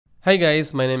Hi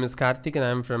guys, my name is Karthik and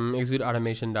I'm from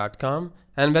executeautomation.com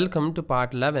and welcome to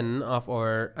part 11 of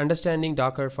our Understanding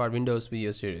Docker for Windows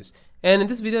video series. And in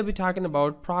this video, we'll be talking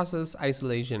about process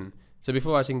isolation. So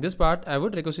before watching this part, I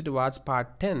would request you to watch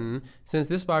part 10 since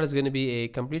this part is going to be a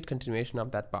complete continuation of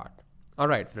that part.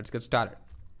 Alright, let's get started.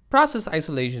 Process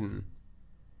isolation.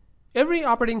 Every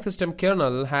operating system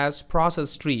kernel has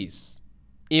process trees.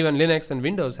 Even Linux and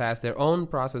Windows has their own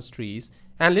process trees,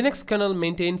 and Linux kernel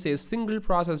maintains a single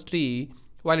process tree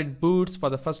while it boots for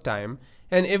the first time,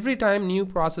 and every time new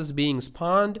process being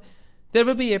spawned, there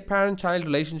will be a parent-child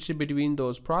relationship between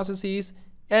those processes,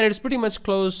 and it's pretty much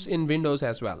close in Windows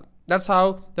as well. That's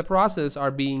how the processes are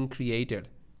being created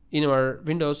in our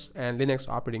Windows and Linux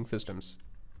operating systems.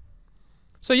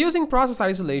 So using process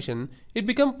isolation, it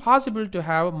became possible to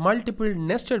have multiple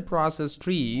nested process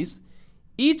trees.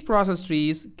 Each process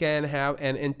trees can have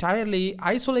an entirely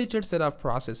isolated set of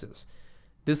processes.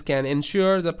 This can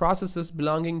ensure the processes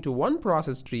belonging to one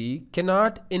process tree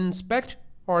cannot inspect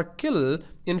or kill,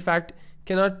 in fact,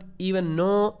 cannot even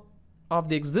know of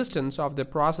the existence of the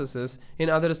processes in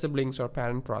other siblings or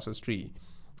parent process tree.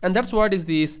 And that's what is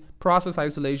this process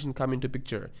isolation come into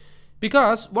picture.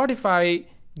 Because what if I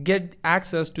get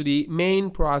access to the main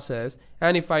process,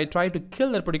 and if I try to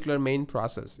kill that particular main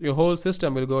process, your whole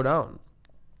system will go down.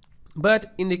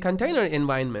 But in the container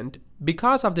environment,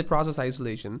 because of the process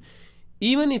isolation,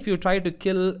 even if you try to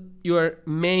kill your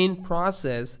main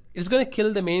process, it's going to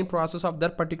kill the main process of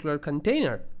that particular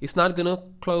container. It's not going to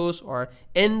close or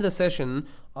end the session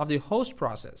of the host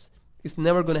process. It's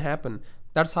never going to happen.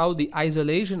 That's how the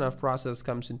isolation of process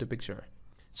comes into picture.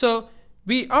 So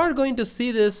we are going to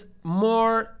see this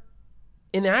more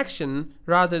in action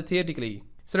rather theoretically.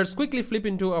 So let's quickly flip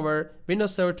into our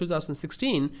Windows Server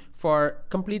 2016 for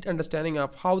complete understanding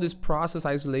of how these process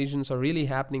isolations are really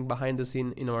happening behind the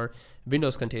scene in our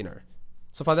Windows container.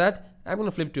 So for that, I'm going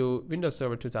to flip to Windows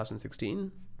Server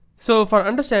 2016. So for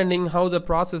understanding how the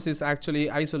process is actually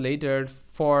isolated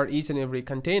for each and every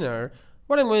container,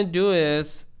 what I'm going to do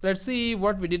is, let's see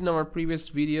what we did in our previous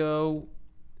video,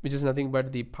 which is nothing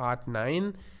but the part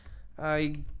 9.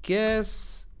 I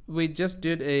guess we just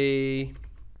did a...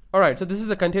 Alright, so this is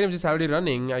a container which is already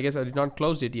running. I guess I did not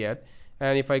close it yet.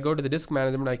 And if I go to the disk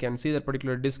management, I can see that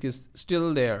particular disk is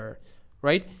still there,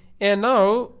 right? And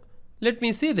now, let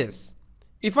me see this.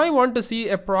 If I want to see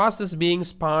a process being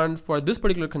spawned for this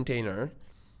particular container,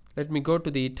 let me go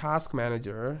to the task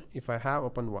manager. If I have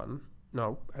opened one.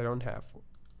 No, I don't have.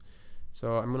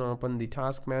 So I'm going to open the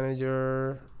task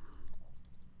manager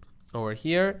over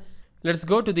here. Let's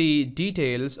go to the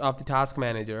details of the task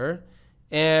manager.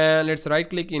 And let's right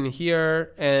click in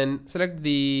here and select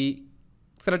the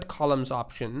select columns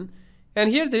option. And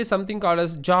here there is something called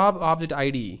as job object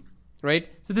ID, right?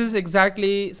 So this is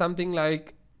exactly something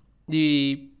like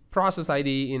the process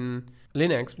ID in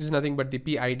Linux, which is nothing but the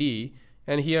PID.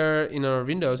 And here in our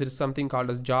Windows, it is something called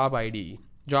as job ID,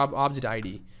 job object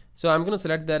ID. So I'm going to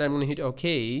select that. I'm going to hit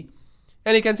OK.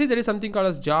 And you can see there is something called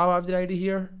as job object ID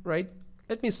here, right?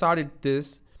 Let me start it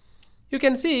this. You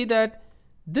can see that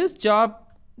this job,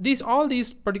 all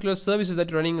these particular services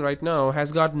that are running right now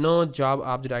has got no job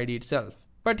object ID itself.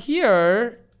 But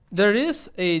here, there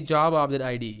is a job object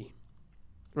ID,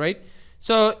 right?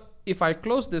 So if I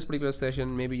close this particular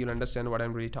session, maybe you'll understand what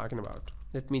I'm really talking about.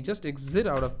 Let me just exit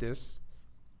out of this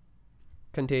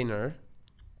container.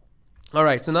 All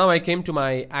right, so now I came to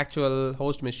my actual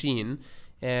host machine.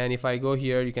 And if I go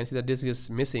here, you can see the disk is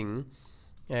missing.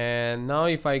 And now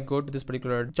if I go to this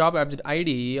particular job object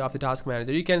ID of the task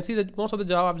manager, you can see that most of the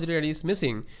job object ID is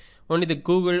missing. Only the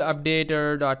Google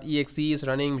updater.exe is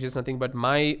running, which is nothing but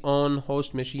my own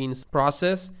host machine's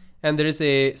process. And there is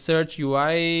a search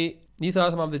UI. These are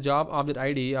some of the job object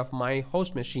ID of my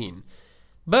host machine.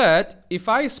 But if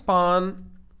I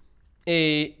spawn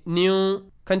a new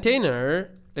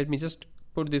container, let me just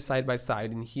put this side by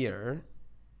side in here.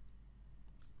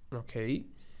 Okay.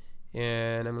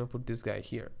 And I'm going to put this guy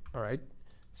here. All right.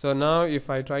 So now if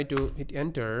I try to hit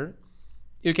enter,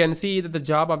 you can see that the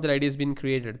job object ID has been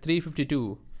created,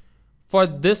 352, for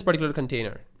this particular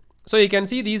container. So you can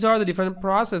see these are the different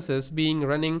processes being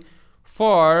running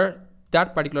for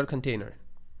that particular container,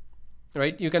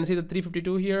 right? You can see the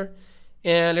 352 here.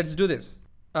 And let's do this.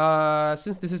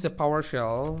 Since this is a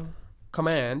PowerShell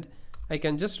command, I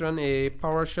can just run a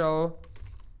PowerShell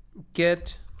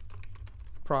get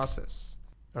process.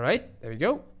 All right, there we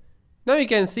go. Now you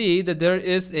can see that there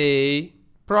is a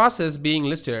process being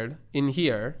listed in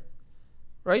here,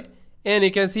 right? And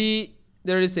you can see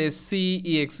there is a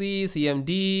cexe,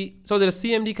 cmd. So there's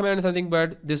cmd command is nothing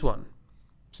but this one.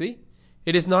 See?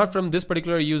 It is not from this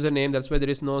particular username. That's why there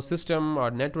is no system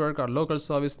or network or local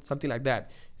service, something like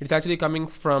that. It's actually coming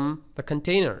from the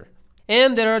container.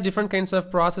 And there are different kinds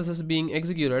of processes being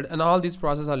executed, and all these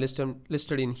processes are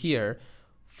listed in here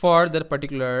for that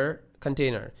particular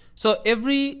container. So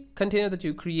every container that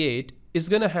you create is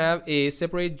going to have a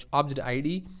separate object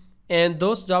ID, and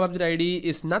those job object ID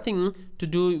is nothing to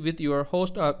do with your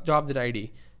host job object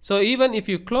ID. So even if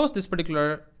you close this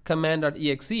particular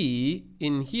command.exe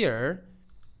in here,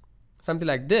 something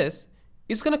like this,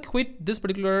 it's going to quit this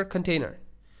particular container.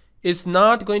 It's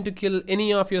not going to kill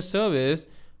any of your service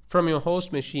from your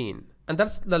host machine. And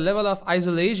that's the level of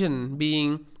isolation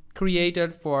being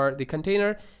created for the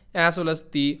container as well as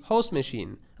the host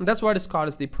machine. And that's what is called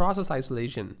as the process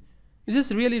isolation. This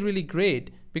is really, really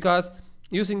great, because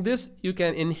using this you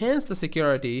can enhance the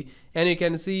security, and you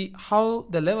can see how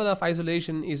the level of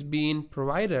isolation is being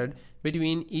provided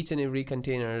between each and every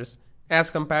containers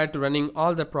as compared to running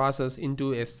all the process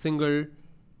into a single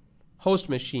host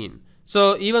machine.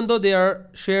 So even though they are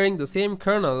sharing the same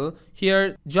kernel,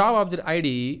 here job object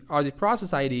ID or the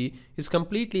process ID is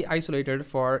completely isolated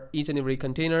for each and every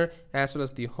container as well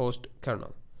as the host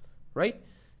kernel, right?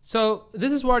 So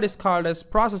this is what is called as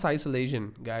process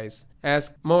isolation, guys,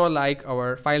 as more like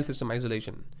our file system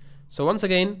isolation. So once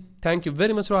again, thank you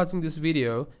very much for watching this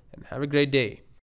video, and have a great day.